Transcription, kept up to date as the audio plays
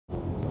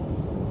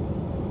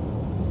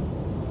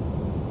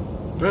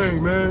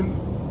Dang,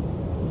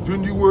 man.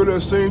 Didn't you wear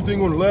that same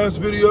thing on the last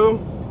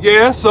video?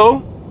 Yeah, so?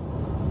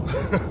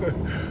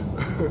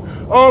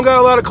 I don't got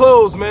a lot of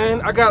clothes,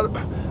 man. I got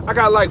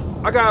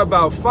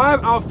about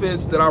 5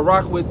 outfits that I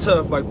rock with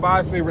tough, like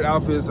 5 favorite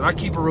outfits, and I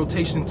keep a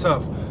rotation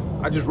tough.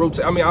 I just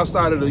rotate. I mean,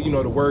 outside of the,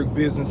 the work,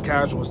 business,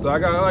 casual stuff, I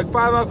got like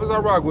 5 outfits I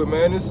rock with,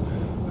 man. I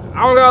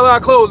don't got a lot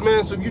of clothes,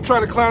 man. So if you're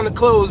trying to clown the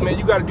clothes, man,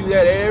 you got to do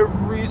that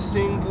every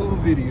single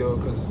video,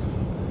 because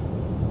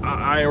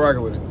I ain't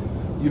rocking with it,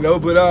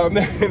 But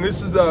man,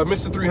 this is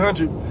Mr.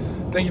 300.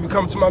 Thank you for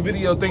coming to my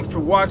video. Thanks for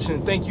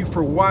watching. Thank you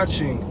for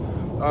watching.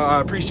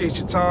 I appreciate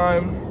your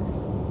time.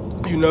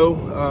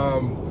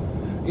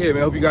 Yeah, man.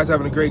 I hope you guys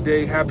having a great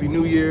day. Happy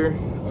New Year.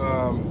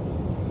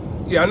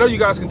 Yeah, I know you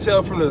guys can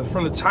tell from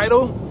the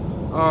title.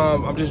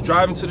 I'm just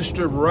driving to the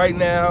strip right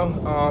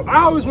now.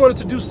 I always wanted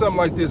to do something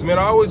like this, man.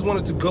 I always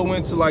wanted to go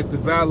into like the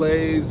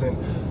valets and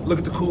look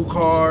at the cool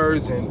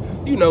cars and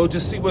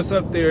just see what's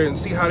up there and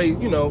see how they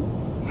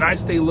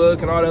nice they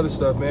look and all that other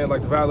stuff, man,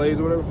 like the valets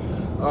or whatever.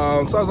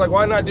 So I was like,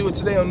 why not do it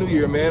today on New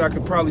Year, man? I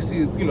could probably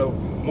see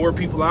more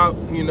people out,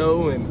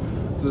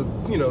 and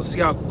to see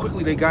how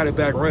quickly they got it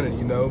back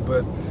running,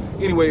 But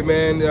anyway,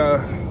 man,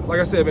 like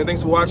I said, man,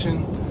 thanks for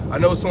watching. I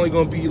know it's only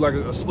going to be like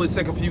a split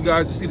second for you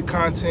guys to see the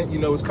content.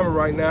 It's coming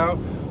right now.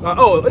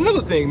 Oh,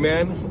 another thing,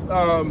 man.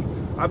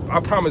 I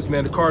promise,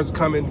 man, the cars are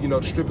coming.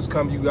 The strip is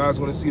coming. You guys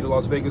want to see the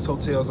Las Vegas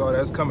hotels, all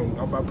that's coming.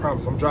 I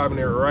promise. I'm driving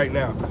there right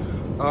now.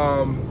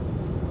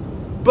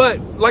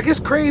 But like, it's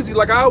crazy.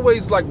 Like, I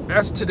always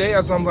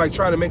as I'm like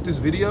trying to make this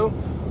video,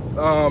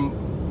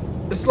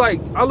 it's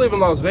like I live in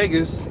Las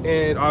Vegas,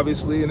 and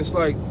obviously, and it's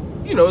like,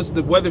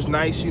 the weather's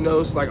nice,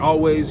 it's like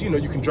always, you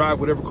can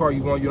drive whatever car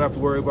you want. You don't have to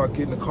worry about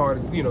getting a car,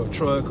 a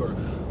truck or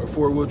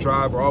 4-wheel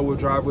drive or all-wheel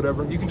drive,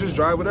 whatever. You can just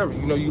drive whatever.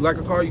 You like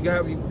a car, you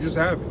just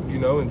have it,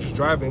 and just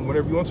drive it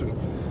whenever you want to.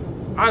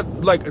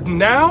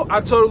 Now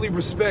I totally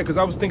respect, because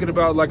I was thinking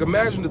about, like,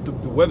 imagine if the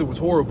weather was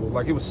horrible,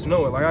 like it was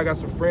snowing. Like, I got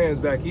some friends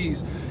back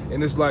east,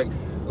 and it's like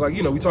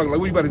we talking like,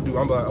 what you about to do?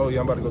 I'm like, oh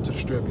yeah, I'm about to go to the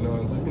strip, and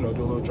do a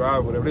little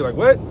drive, whatever. They're like,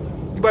 what?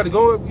 You about to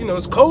go?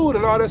 It's cold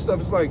and all that stuff.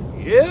 It's like,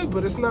 yeah,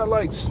 but it's not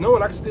like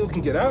snowing. I still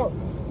can get out,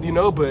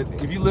 But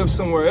if you live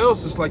somewhere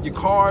else, it's like your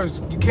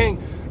cars, you can't.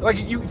 Like,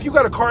 if you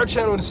got a car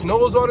channel and it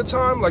snows all the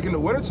time, like in the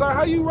wintertime,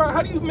 how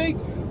do you make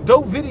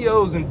dope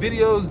videos and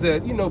videos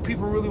that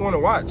people really want to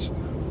watch?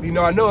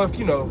 I know if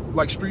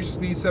like Street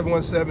Speed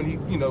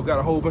 717, he got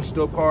a whole bunch of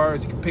dope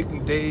cars. He can pick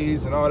them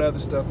days and all that other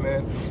stuff,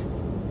 man.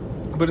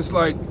 But it's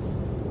like,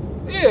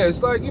 yeah,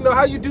 it's like,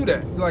 how you do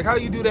that? Like, how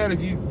you do that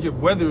if your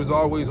weather is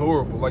always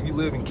horrible? Like, you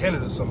live in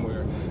Canada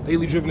somewhere,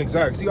 daily driven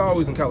exotics. You're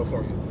always in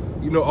California,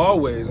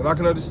 always. And I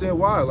can understand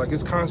why. Like,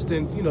 it's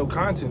constant,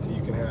 content that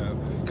you can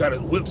have.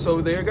 Got whips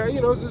over there,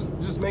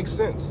 it just makes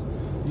sense,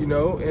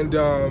 And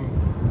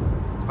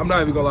I'm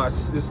not even gonna lie,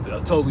 it's a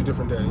totally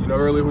different day.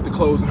 Earlier with the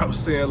clothes, and I was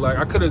saying, like,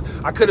 I could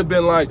have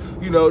been like,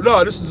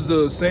 no, this is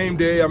the same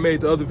day I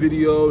made the other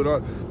video, and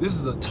all. This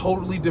is a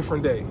totally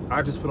different day.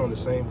 I just put on the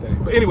same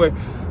thing. But anyway,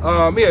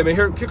 yeah, man,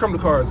 here come the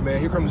cars, man.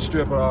 Here come the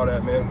strip and all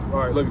that, man. All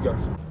right, love you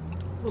guys.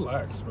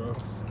 Relax, bro.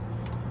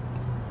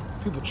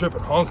 People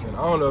tripping, honking.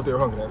 I don't know if they're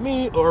honking at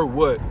me or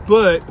what,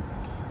 but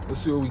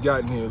let's see what we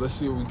got in here. Let's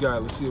see what we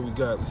got. Let's see what we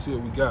got. Let's see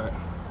what we got.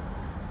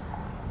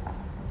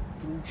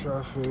 Through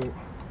traffic.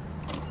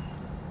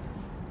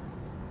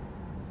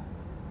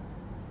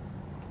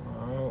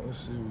 Let's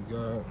see what we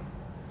got.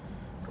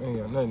 Ain't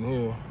got nothing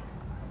here.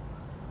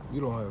 We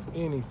don't have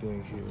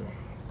anything here.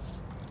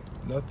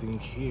 Nothing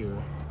here.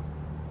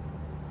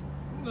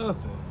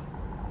 Nothing.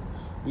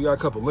 We got a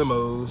couple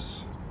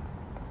limos.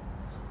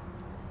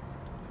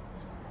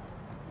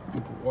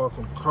 People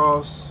walking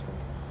across.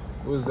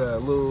 What is that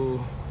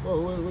little?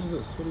 Oh, what is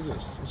this? What is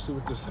this? Let's see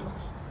what this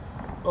is.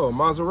 Oh,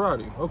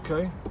 Maserati.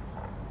 Okay.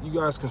 You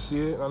guys can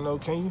see it. I know.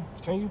 Can you?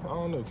 Can you? I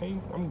don't know. Can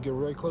you? I'm gonna get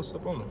right close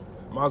up on them.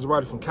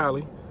 Maserati from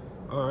Cali.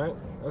 All right,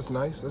 that's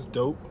nice. That's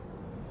dope.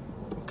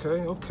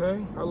 Okay,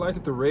 okay. I like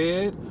it. The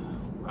red.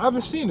 I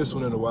haven't seen this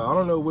one in a while. I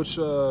don't know which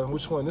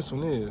one this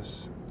one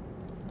is.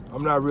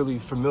 I'm not really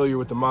familiar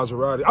with the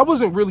Maserati. I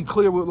wasn't really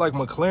clear with like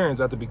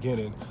McLarens at the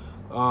beginning,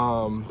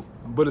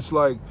 but it's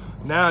like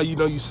now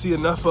you see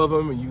enough of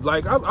them, and you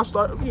like. I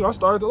started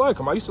to like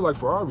them. I used to like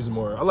Ferraris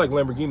more. I like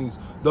Lamborghinis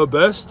the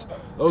best.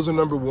 Those are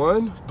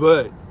 #1,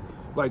 but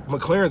like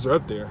McLarens are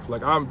up there.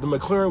 Like the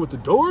McLaren with the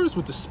doors,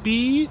 with the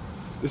speed.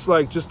 It's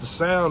like just the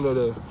sound of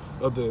the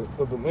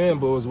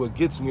Lambo is what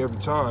gets me every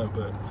time.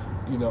 But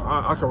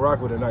I can rock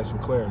with a nice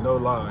McLaren, no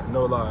lie,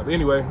 no lie. But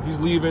anyway,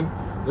 he's leaving.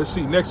 Let's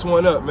see, next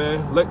one up,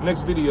 man.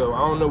 Next video. I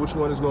don't know which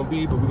one it's gonna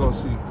be, but we're gonna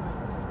see.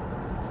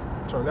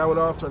 Turn that one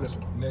off. Turn this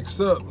one. Next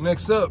up.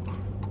 Next up.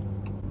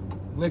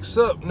 Next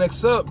up.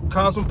 Next up.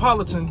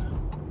 Cosmopolitan.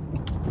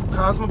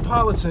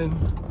 Cosmopolitan.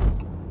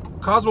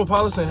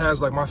 Cosmopolitan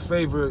has like my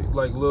favorite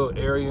like little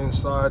area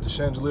inside the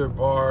Chandelier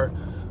Bar.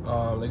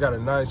 They got a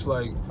nice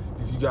like.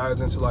 If you guys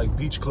into like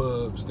beach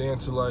clubs, they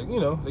into like,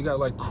 they got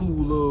like cool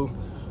little,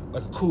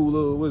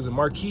 what is it,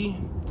 Marquee?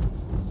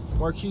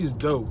 Marquee is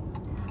dope.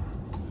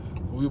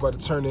 We about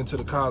to turn into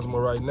the Cosmo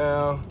right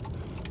now.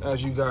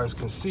 as you guys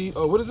can see.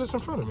 Oh, what is this in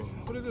front of me?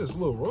 What is this, a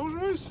little Rolls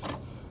Royce?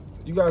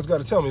 You guys got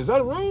to tell me, is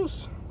that a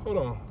Rolls? Hold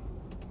on.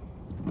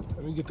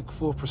 Let me get the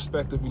full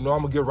perspective. You know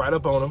I'm gonna get right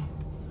up on them.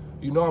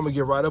 You know I'm gonna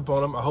get right up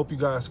on them. I hope you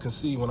guys can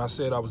see when I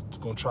said I was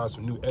gonna try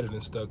some new editing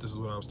stuff. This is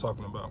what I was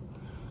talking about.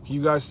 Can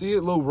you guys see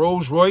it? Little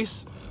Rolls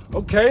Royce.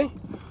 Okay.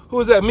 Who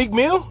is that, Meek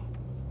Mill?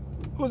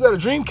 Who is that, a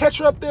dream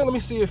catcher up there? Let me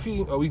see if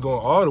he, oh, we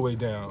going all the way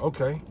down.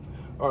 Okay.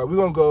 All right, we're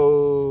gonna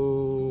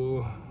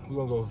go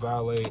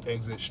valet,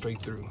 exit,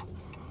 straight through.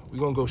 We're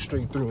gonna go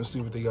straight through and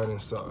see what they got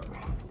inside.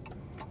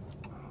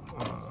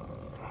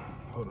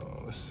 Hold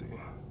on, let's see.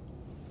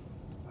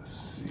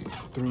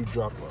 Through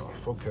drop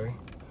off, okay.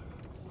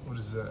 What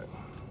is that?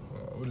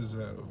 What is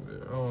that over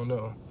there? I don't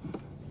know.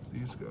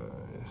 These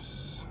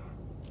guys.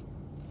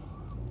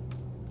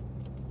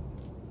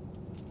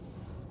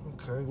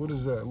 Okay, what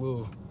is that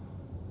little?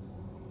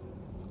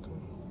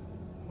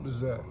 What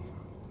is that?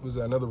 What is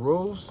that, another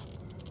Rolls?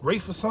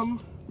 Wraith or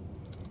something?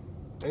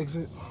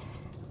 Exit.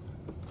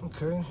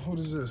 Okay, what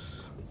is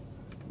this?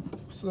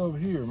 What's over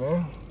here,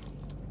 man?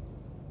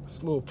 It's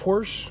a little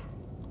Porsche.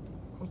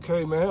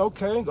 Okay, man,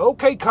 okay.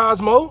 Okay,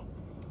 Cosmo.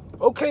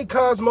 Okay,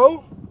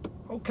 Cosmo.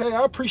 Okay,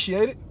 I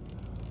appreciate it.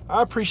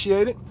 I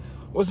appreciate it.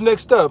 What's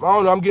next up? I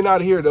don't know, I'm getting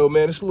out of here though,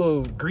 man. It's a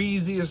little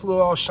greasy, it's a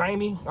little all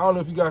shiny. I don't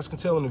know if you guys can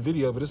tell in the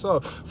video, but it's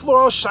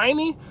all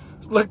shiny.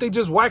 Like they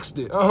just waxed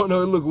it. I don't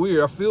know, it looked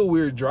weird. I feel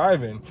weird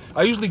driving.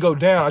 I usually go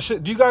down.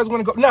 Do you guys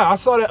want to go? Nah, I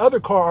saw that other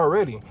car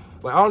already.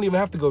 Like I don't even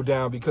have to go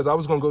down because I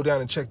was gonna go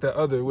down and check that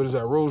other, what is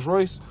that, Rolls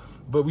Royce?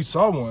 But we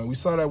saw one. We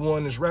saw that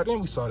one that's wrapped in.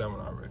 We saw that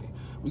one already.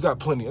 We got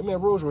plenty. I mean,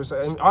 Rolls Royce,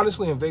 and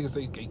honestly, in Vegas,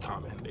 they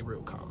common. They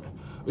real common.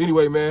 But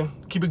anyway, man,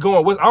 keep it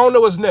going. I don't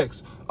know what's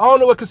next. I don't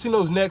know what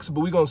casino's next,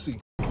 but we gonna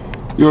see.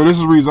 Yo, this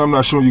is the reason I'm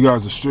not showing you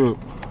guys the strip.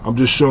 I'm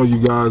just showing you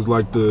guys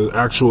like the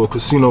actual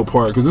casino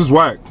part, because this is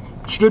whack.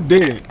 Strip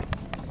dead.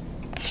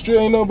 Strip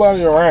ain't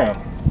nobody around.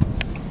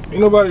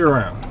 Ain't nobody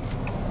around.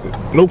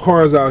 No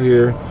cars out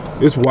here.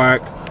 It's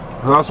whack.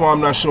 That's why I'm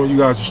not showing you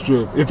guys the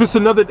strip. If it's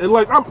another,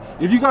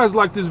 if you guys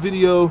like this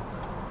video,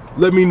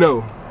 let me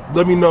know.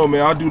 Let me know,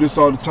 man. I do this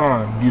all the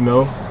time, you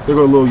know. There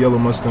go a little yellow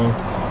Mustang.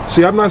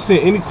 See, I'm not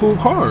seeing any cool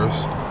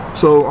cars.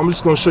 So I'm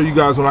just gonna show you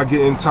guys when I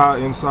get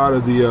inside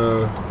of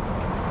the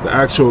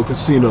actual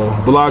casino.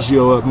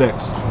 Bellagio up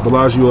next.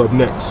 Bellagio up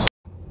next.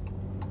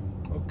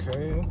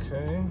 Okay,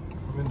 okay.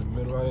 I'm in the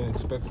middle. I didn't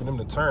expect for them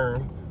to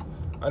turn.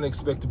 I didn't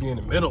expect to be in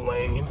the middle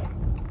lane.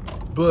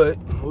 But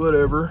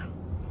whatever.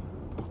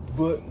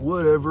 We're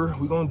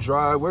gonna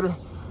drive.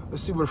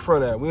 Let's see where the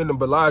front at. We're in the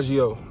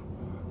Bellagio.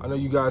 I know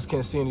you guys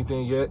can't see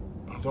anything yet.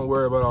 Don't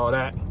worry about all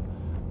that.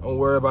 Don't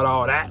worry about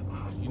all that,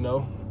 you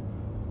know.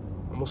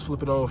 I'm gonna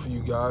flip it on for you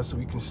guys so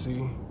we can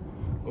see.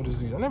 What is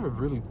these? I've never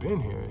really been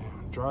here.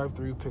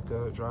 Drive-through,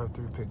 pickup,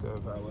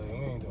 valet. We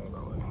ain't doing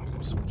valet. We're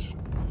gonna switch.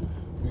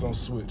 We're gonna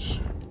switch.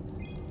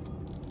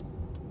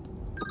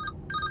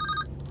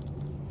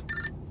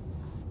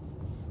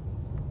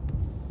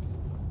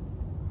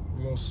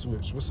 We're gonna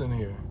switch. What's in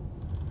here?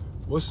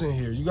 What's in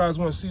here? You guys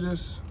wanna see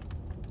this?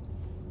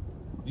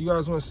 You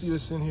guys want to see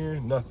this in here?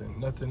 Nothing.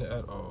 Nothing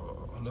at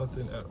all.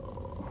 Nothing at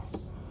all.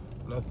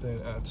 Nothing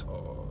at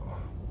all.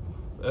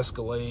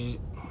 Escalade.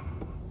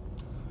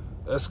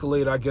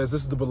 Escalade, I guess.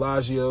 This is the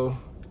Bellagio.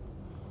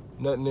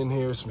 Nothing in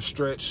here. Some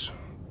stretch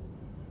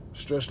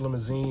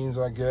limousines,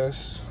 I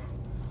guess.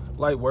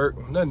 Light work.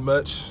 Nothing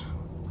much.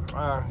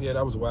 Yeah,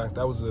 that was whack.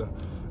 That was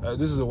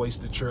this is a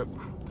wasted trip.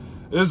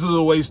 This is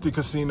a wasted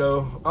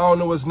casino. I don't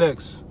know what's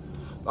next.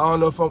 I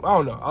don't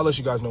know. I'll let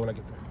you guys know when I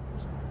get there.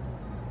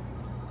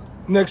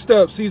 Next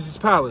up, Caesar's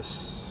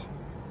Palace.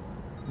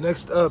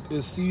 Next up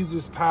is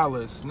Caesar's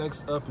Palace.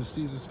 Next up is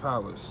Caesar's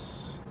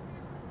Palace.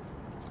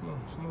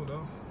 Come on,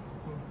 dog.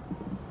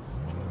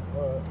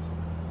 All right.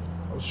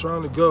 I was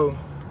trying to go.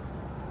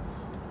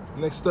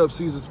 Next up,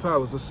 Caesar's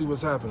Palace. Let's see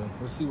what's happening.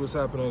 Let's see what's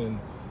happening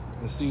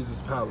in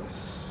Caesar's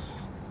Palace.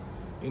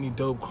 Any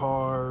dope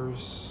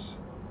cars?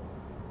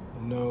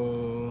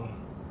 No.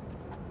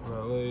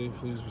 Valet,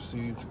 please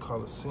proceed to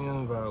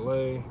Coliseum.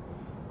 Valet.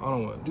 I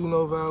don't want to do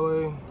no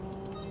valet.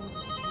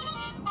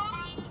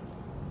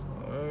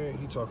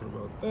 He talking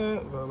about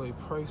that. Valet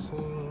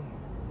pricing.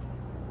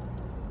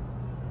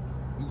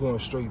 We going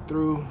straight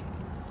through.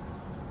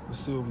 Let's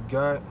see what we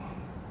got.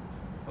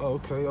 Oh,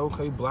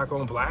 okay. Black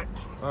on black.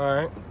 All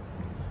right.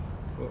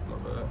 Oh, my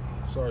bad.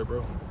 Sorry,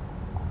 bro.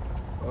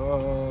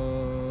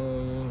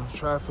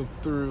 Traffic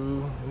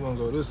through. We're gonna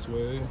go this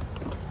way.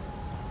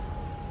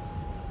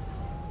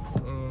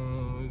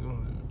 We're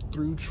gonna do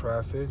through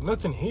traffic.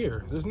 Nothing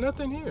here. There's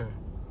nothing here.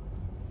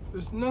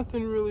 There's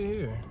nothing really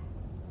here.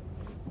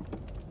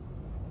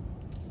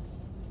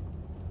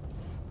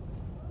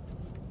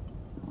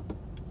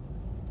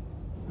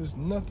 There's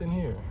nothing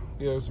here.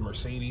 Yeah, it's a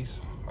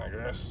Mercedes, I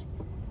guess.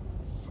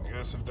 I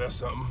guess if that's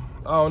something.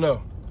 I don't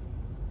know.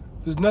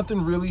 There's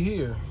nothing really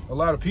here. A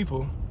lot of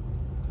people.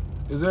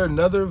 Is there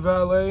another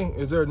valet?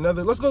 Is there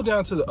another? Let's go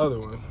down to the other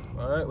one.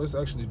 All right, let's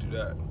actually do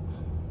that.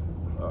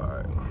 All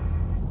right.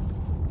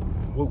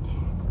 Whoa.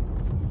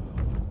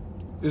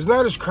 It's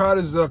not as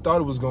crowded as I thought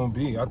it was gonna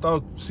be. I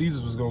thought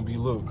Caesars was gonna be a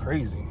little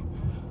crazy.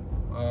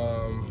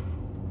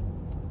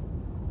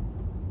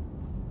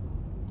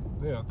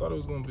 Yeah, I thought it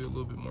was gonna be a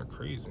little bit more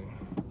crazy.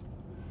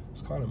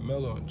 It's kind of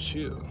mellow and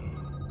chill.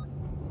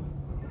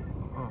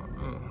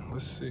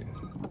 Let's see.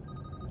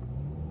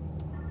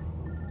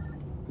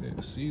 Yeah,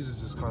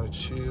 Caesars is kind of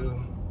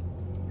chill.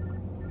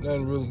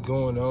 Nothing really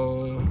going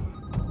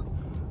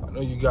on. I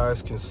know you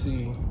guys can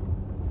see.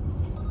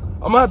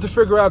 I'm gonna have to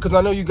figure out, because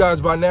I know you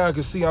guys by now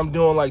can see I'm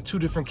doing like 2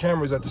 different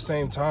cameras at the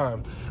same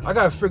time. I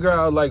gotta figure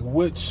out like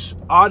which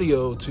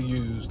audio to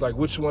use, like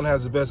which one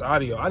has the best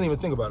audio. I didn't even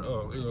think about it.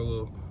 Oh, there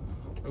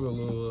go a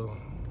little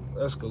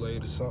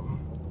Escalade or something.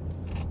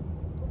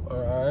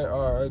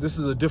 All right. This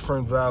is a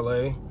different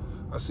valet.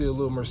 I see a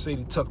little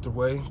Mercedes tucked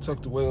away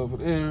over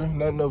there.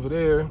 Nothing over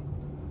there.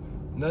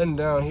 Nothing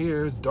down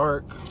here. It's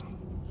dark.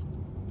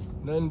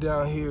 Nothing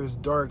down here is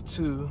dark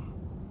too.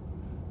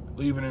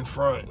 Leaving in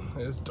front,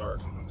 it's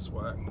dark. That's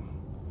why.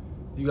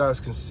 You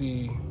guys can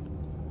see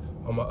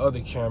on my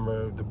other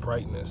camera the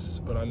brightness,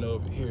 but I know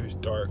over here it's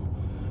dark.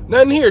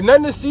 Nothing here.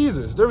 Nothing at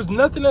Caesars. There was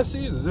nothing at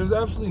Caesars. There's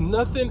absolutely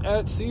nothing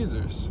at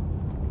Caesars.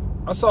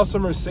 I saw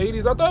some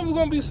Mercedes. I thought it was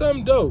gonna be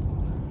something dope.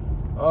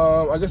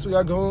 I guess we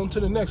gotta go on to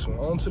the next one.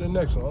 On to the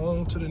next one.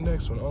 On to the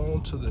next one.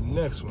 On to the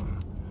next one.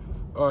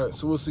 All right,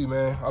 so we'll see,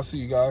 man. I'll see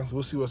you guys.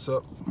 We'll see what's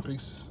up.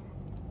 Peace.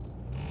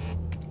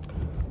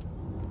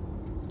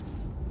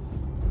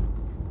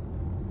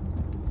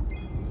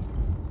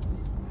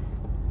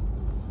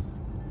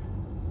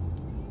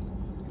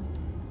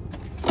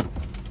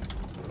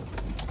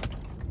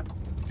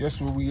 Guess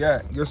where we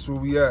at? Guess where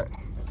we at?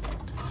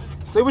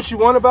 Say what you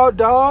want about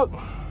dog.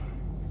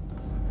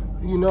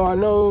 You know, I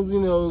know,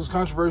 you know, it's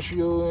controversial,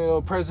 you know,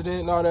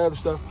 president and all that other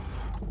stuff.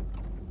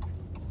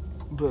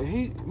 But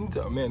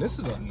man, this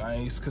is a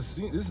nice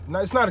casino.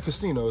 It's not a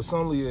casino. It's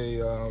only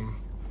a,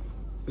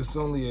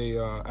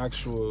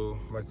 actual,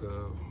 like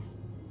a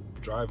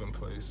driving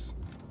place.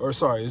 Or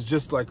sorry, it's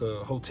just like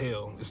a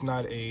hotel. It's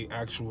not a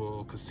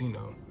actual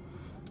casino.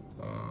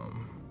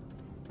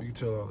 You can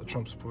tell all the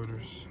Trump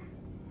supporters.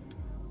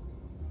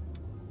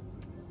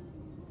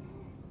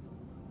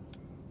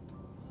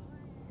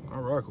 I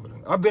rock with it.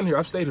 I've been here.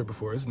 I've stayed here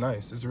before. It's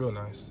nice. It's real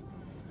nice.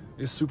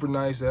 It's super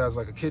nice. It has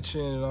like a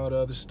kitchen and all the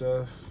other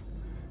stuff.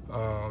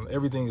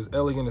 Everything is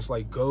elegant. It's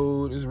like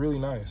gold. It's really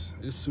nice.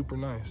 It's super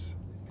nice.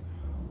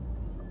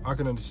 I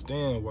can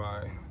understand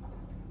why,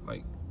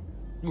 like,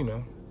 you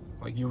know,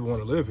 like you would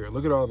want to live here.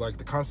 Look at all like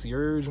the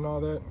concierge and all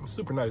that. It's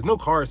super nice. No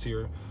cars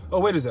here. Oh,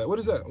 what is that? What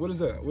is that? What is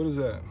that? What is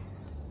that?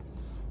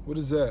 What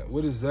is that?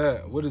 What is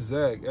that? What is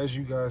that? As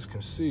you guys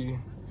can see.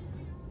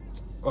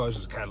 Oh, it's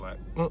just a Cadillac.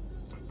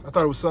 I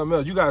thought it was something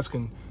else. You guys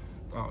can,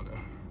 I don't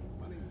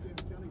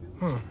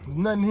know.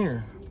 Nothing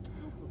here.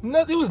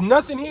 It was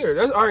nothing here.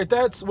 That's all right.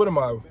 That's, what am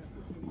I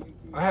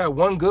had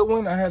one good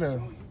one. I had a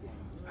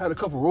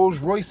couple Rolls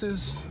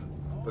Royces,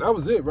 but that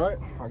was it, right?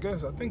 I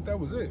think that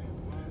was it.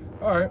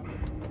 All right.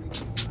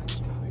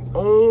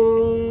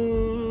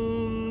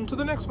 On to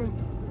the next one.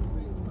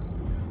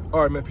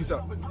 All right, man. Peace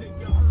out.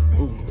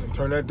 Ooh,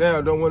 turn that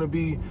down. Don't want to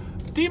be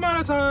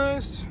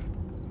demonetized.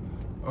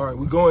 All right,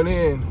 we're going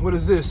in. What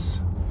is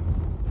this?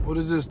 What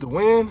is this, the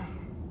wind?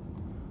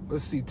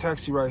 Let's see,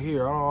 taxi right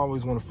here. I don't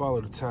always want to follow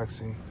the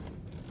taxi,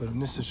 but in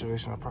this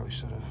situation, I probably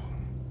should have.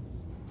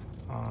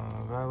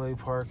 Valet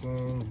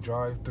parking,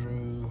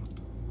 drive-through.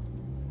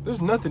 There's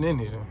nothing in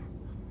here.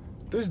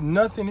 There's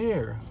nothing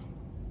here.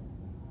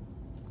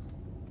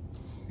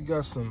 You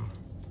got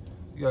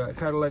a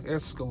Cadillac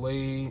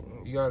Escalade.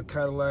 You got a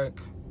Cadillac,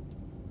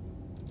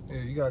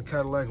 yeah, you got a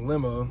Cadillac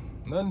limo.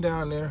 Nothing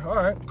down there. All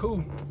right,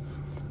 cool.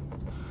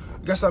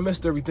 Guess I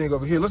missed everything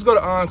over here. Let's go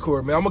to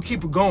Encore, man. I'm gonna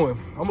keep it going.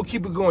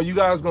 You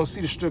guys gonna see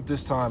the strip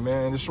this time,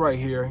 man. It's right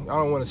here. I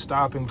don't want to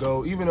stop and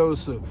go, even though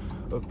it's a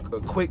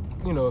quick,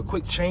 you know, a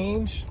quick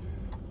change.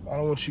 I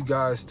don't want you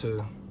guys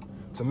to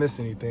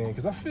miss anything,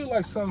 because I feel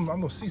like I'm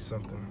gonna see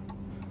something.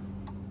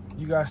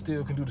 You guys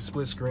still can do the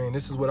split screen.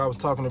 This is what I was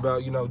talking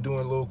about, you know, doing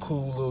a little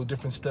cool, little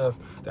different stuff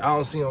that I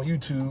don't see on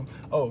YouTube.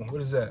 Oh,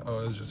 what is that? Oh,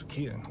 it's just a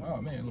Kia. Oh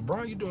man,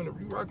 LeBron, you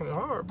rocking it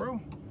hard, bro.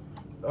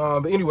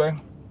 But anyway.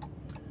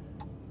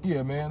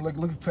 Yeah, man,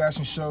 look at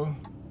fashion show.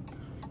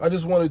 I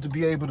just wanted to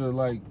be able to,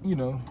 like, you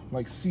know,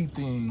 like see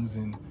things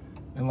and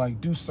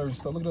like do certain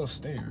stuff. Look at those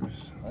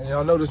stairs.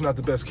 I know this is not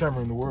the best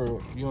camera in the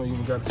world. You don't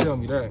even got to tell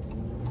me that.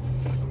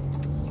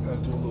 Gotta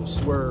do a little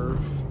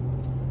swerve.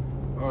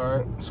 All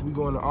right, so we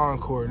going to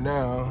Encore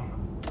now.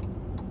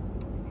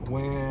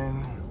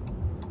 When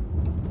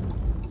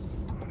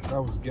that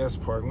was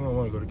guest park. We don't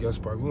want to go to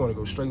guest park. We want to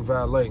go straight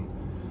valet.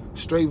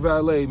 Straight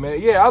valet,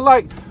 man. Yeah,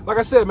 like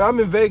I said, man, I'm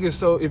in Vegas,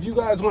 so if you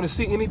guys want to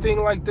see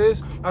anything like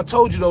this, I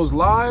told you those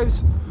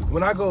lives,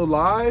 when I go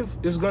live,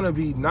 it's gonna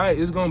be nice.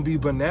 It's gonna be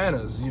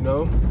bananas, you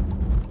know,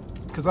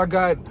 because I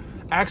got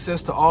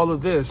access to all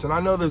of this. And I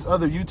know there's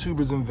other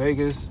YouTubers in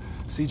Vegas,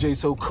 CJ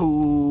So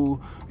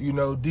Cool, you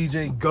know,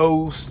 DJ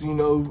Ghost, you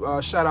know,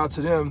 shout out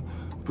to them.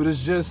 But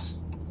it's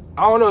just,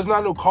 I don't know, it's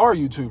not no car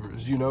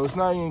YouTubers, you know, it's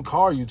not even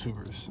car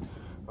YouTubers.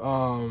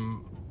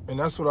 And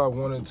that's what I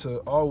wanted to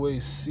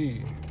always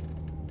see.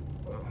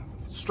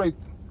 Straight.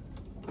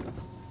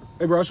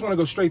 Hey, bro, I just want to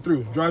go straight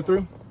through. Drive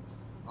through.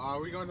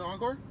 Are we going to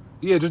Encore?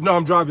 Yeah, just no,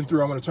 I'm driving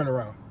through. I want to turn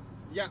around.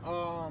 Yeah, you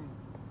know,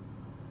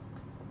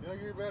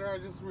 you're better I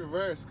just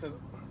reverse because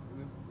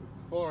it's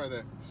full right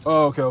there.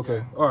 Oh, okay, okay.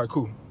 Yeah. All right,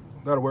 cool.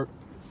 That'll work.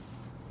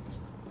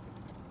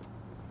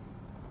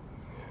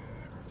 Yeah,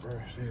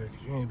 reverse, yeah,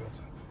 because you ain't about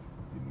to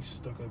get me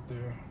stuck up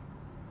there.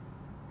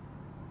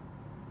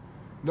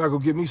 You're not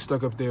going to get me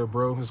stuck up there,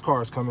 bro. This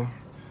car's coming.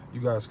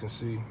 You guys can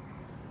see.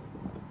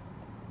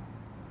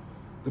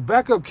 The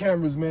backup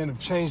cameras, man, have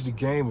changed the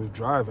game of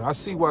driving. I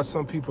see why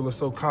some people are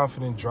so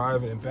confident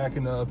driving and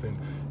backing up and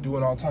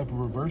doing all type of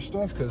reverse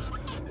stuff, because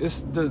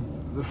it's the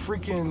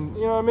freaking,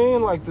 you know what I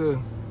mean? Like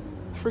the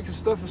freaking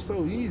stuff is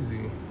so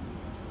easy.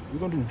 We're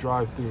gonna do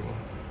drive through.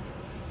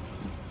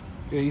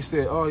 Yeah, he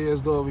said, oh yeah, let's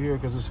go over here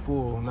because it's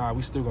full. Nah,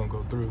 we still gonna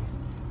go through.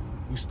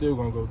 We still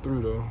gonna go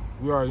through though.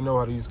 We already know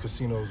how these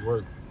casinos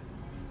work.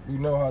 We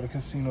know how the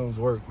casinos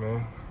work,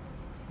 man.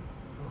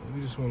 We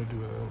just want to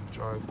do a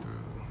drive through.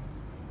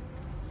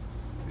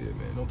 Yeah,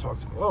 man, don't talk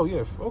to me. Oh,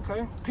 yeah,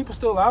 okay. People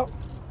still out.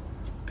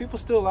 People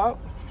still out.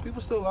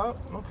 People still out.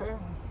 Okay.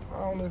 I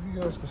don't know if you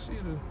guys can see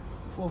the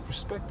full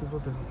perspective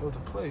of the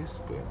place,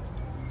 but,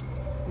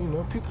 you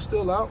know, people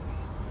still out.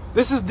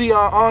 This is the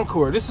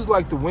Encore. This is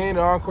like the Wynn and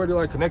Encore. They're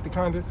like connected,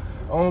 kind of.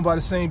 Owned by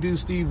the same dude,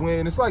 Steve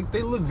Wynn. It's like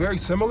they look very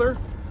similar.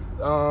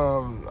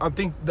 I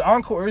think the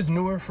Encore is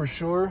newer for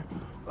sure.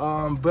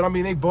 But, I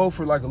mean, they both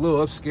are like a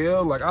little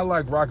upscale. Like, I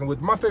like rocking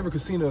with. My favorite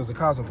casino is the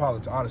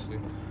Cosmopolitan, honestly.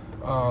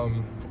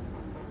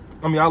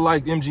 I mean, I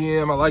like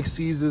MGM, I like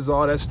Caesars,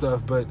 all that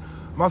stuff, but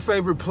my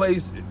favorite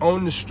place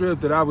on the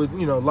Strip that I would,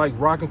 you know, like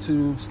rocking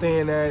to,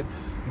 staying at,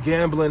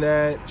 gambling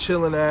at,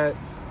 chilling at,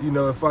 you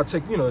know, if I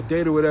take, you know, a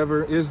date or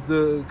whatever, is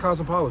the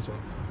Cosmopolitan.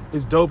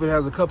 It's dope. It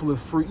has a couple of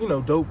free, you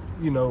know, dope,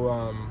 you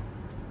know,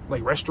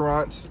 like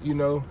restaurants, you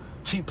know,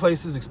 cheap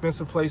places,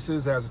 expensive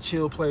places. It has a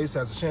chill place,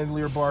 has a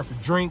chandelier bar for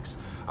drinks.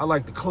 I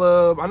like the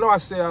club. I know I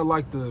say I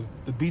like the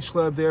beach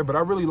club there, but I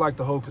really like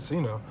the whole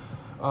casino.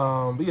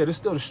 But yeah, this is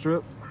still the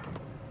Strip.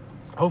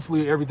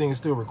 Hopefully everything is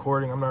still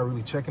recording. I'm not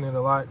really checking it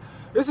a lot.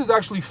 This is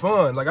actually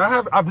fun. Like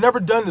I've never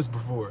done this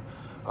before.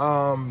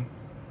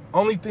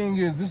 Only thing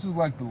is, this is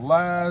like the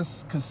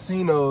last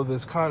casino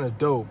that's kind of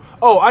dope.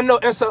 Oh, I know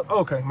SL.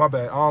 Okay, my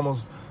bad. I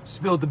almost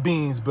spilled the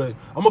beans, but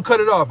I'm gonna cut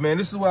it off, man.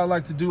 This is what I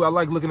like to do. I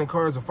like looking at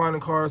cars and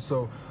finding cars,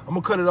 so I'm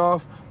gonna cut it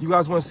off. You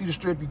guys want to see the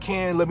Strip? You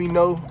can. Let me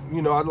know.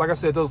 You know, like I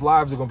said, those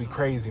lives are gonna be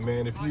crazy,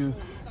 man. If you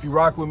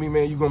rock with me,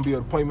 man, you're gonna be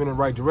able to point me in the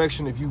right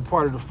direction. If you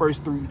part of the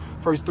first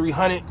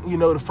 300, you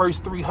know, the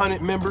first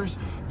 300 members,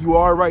 you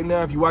are right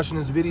now. If you're watching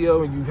this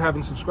video and you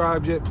haven't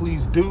subscribed yet,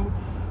 please do.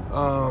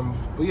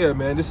 But yeah,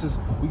 man, this is,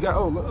 we got,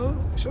 oh,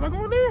 should I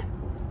go in there?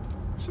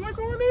 Should I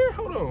go in there?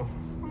 Hold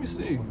on, let me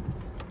see.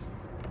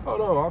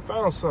 Hold on, I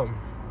found something.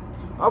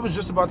 I was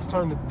just about to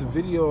turn the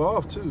video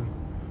off too.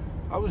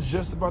 I was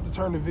just about to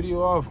turn the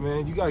video off,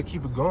 man. You gotta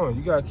keep it going.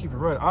 You gotta keep it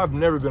running. I've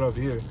never been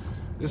over here.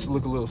 This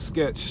look a little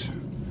sketch.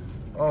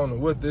 I don't know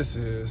what this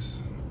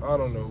is. I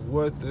don't know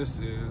what this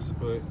is,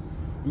 but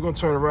we're gonna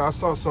turn around. I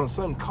saw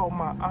something caught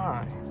my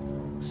eye.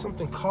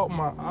 Something caught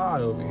my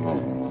eye over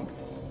here.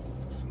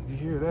 You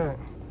hear that?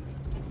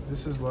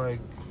 This is like,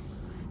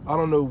 I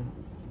don't know.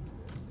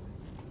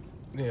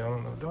 Yeah, I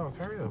don't know. Dog,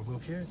 hurry up, little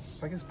kid.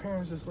 Like his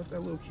parents just left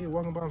that little kid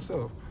walking by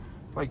himself.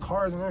 Like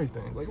cars and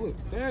everything. Like, look,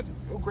 Dad,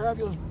 go grab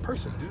your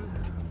person, dude.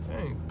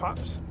 Dang,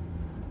 Pops.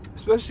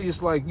 Especially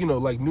it's like, you know,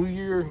 like New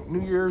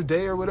Year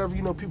Day or whatever,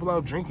 you know, people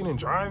out drinking and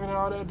driving and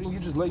all that, and you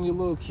just letting your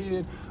little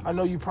kid. I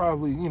know you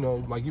probably, you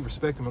know, like you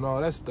respect him and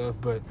all that stuff,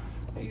 but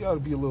you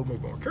gotta be a little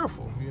bit more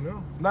careful, you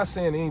know? Not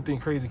saying anything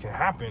crazy can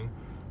happen,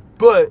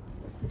 but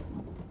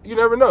you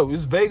never know.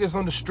 It's Vegas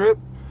on the Strip,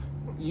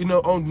 you know,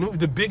 on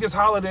the biggest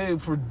holiday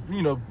for,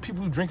 you know,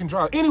 people who drink and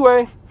drive.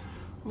 Anyway,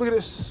 look at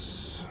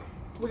this.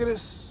 Look at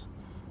this.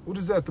 What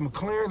is that? The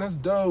McLaren? That's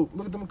dope.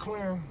 Look at the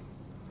McLaren.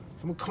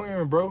 The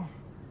McLaren, bro.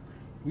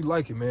 We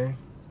like it, man.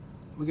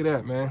 Look at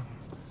that, man.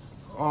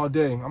 All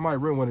day. I might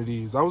rent one of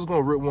these. I was going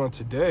to rent one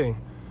today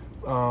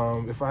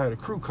if I had a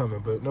crew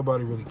coming, but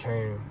nobody really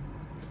came,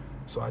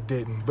 so I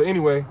didn't. But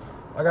anyway,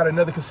 I got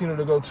another casino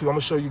to go to. I'm going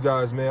to show you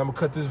guys, man. I'm going to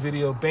cut this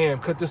video. Bam.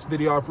 Cut this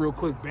video off real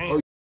quick.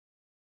 Bam.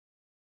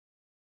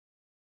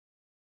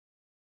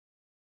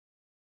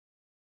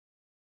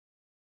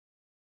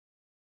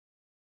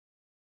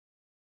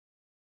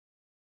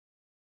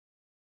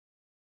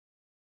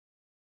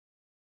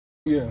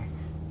 Yeah.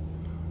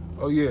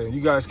 Oh yeah, you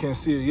guys can't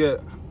see it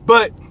yet,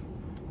 but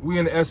we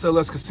in the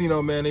SLS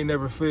casino, man. They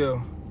never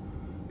fail.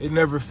 It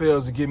never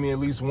fails to give me at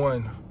least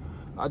one.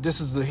 This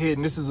is the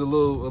hidden. This is a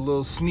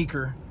little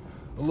sneaker,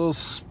 a little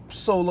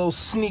solo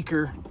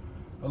sneaker.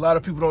 A lot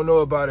of people don't know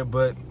about it,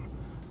 but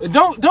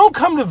don't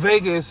come to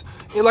Vegas.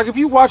 And like if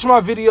you watch my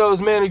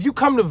videos, man, if you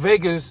come to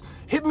Vegas,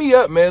 hit me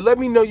up, man. Let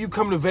me know you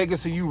come to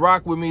Vegas and you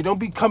rock with me. Don't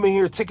be coming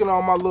here taking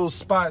all my little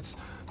spots,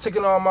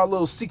 taking all my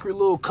little secret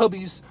little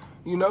cubbies.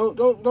 You know,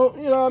 don't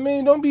you know what I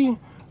mean? Don't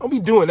be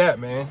doing that,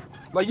 man.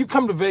 Like you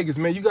come to Vegas,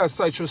 man, you gotta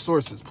cite your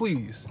sources,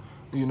 please.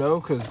 you know,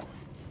 because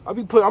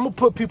I'm gonna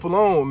put people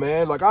on,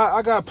 man. Like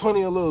I got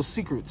plenty of little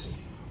secrets,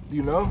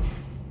 you know.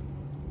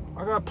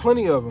 I got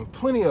plenty of them.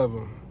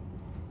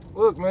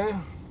 Look,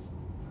 man.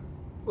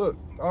 Look,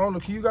 I don't know.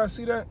 Can you guys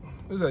see that?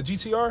 What is that,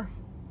 GTR?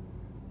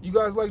 You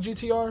guys like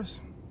GTRs?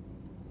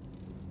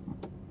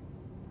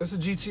 That's a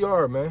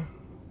GTR, man.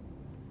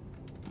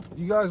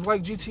 You guys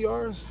like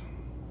GTRs?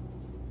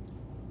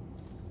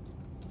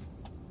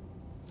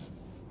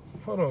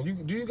 Hold on.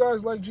 Do you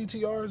guys like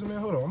GTRs, man?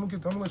 Hold on. I'm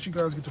gonna let you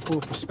guys get the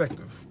full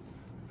perspective.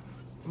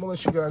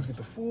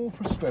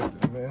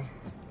 Man.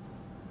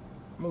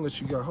 I'm gonna let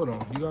you guys. Hold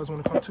on. You guys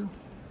want to come too?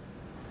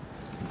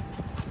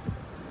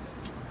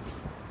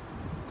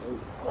 It's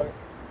dope, right?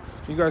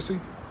 Can you guys see?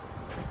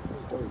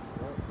 It's dope,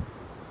 right?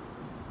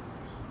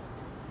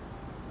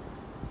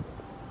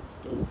 It's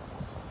dope.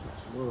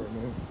 It's Lord,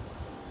 man.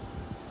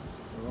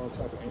 And all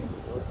type of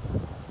angles, right? A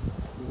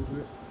little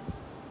bit.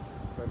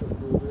 Back up a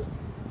little bit.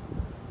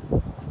 I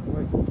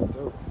like it. It's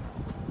dope.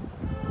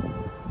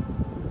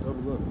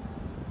 Double up.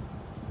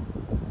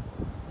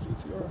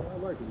 GTR, I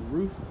like it. The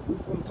roof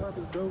on the top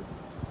is dope.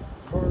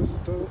 Cars is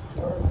dope.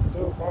 Tires is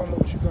dope. I don't know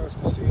what you guys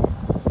can see.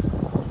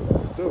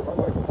 It's dope. I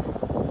like it.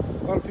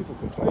 A lot of people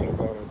complain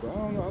about it, but I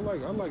don't know.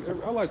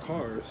 I like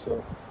cars,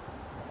 so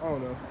I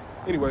don't know.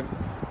 Anyway,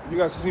 you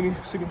guys see me?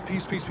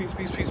 Peace.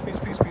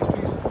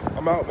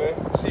 I'm out,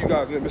 man. See you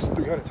guys, man. Mr.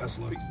 300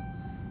 Tesla.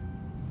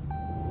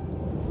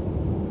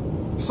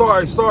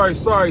 Sorry.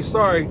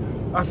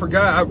 I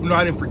forgot. No,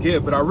 I didn't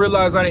forget, but I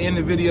realized I didn't end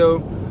the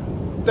video.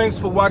 Thanks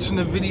for watching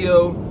the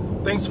video.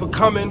 Thanks for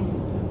coming.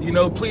 You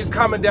know, please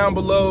comment down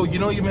below. You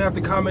don't even have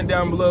to comment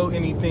down below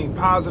anything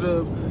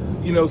positive.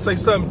 You know, say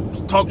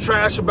something, talk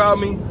trash about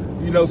me.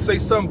 You know, say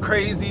something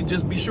crazy.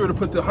 Just be sure to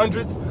put the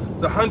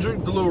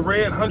little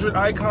red 100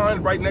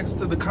 icon right next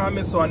to the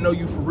comment, so I know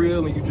you for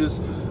real and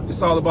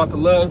it's all about the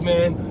love,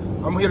 man.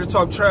 I'm here to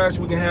talk trash.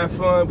 We can have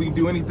fun. We can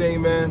do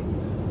anything, man.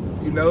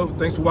 You know,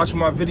 thanks for watching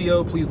my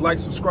video. Please like,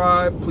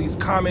 subscribe. Please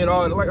comment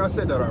on. Like I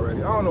said that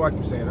already. I don't know why I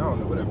keep saying it. I don't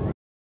know, whatever, man.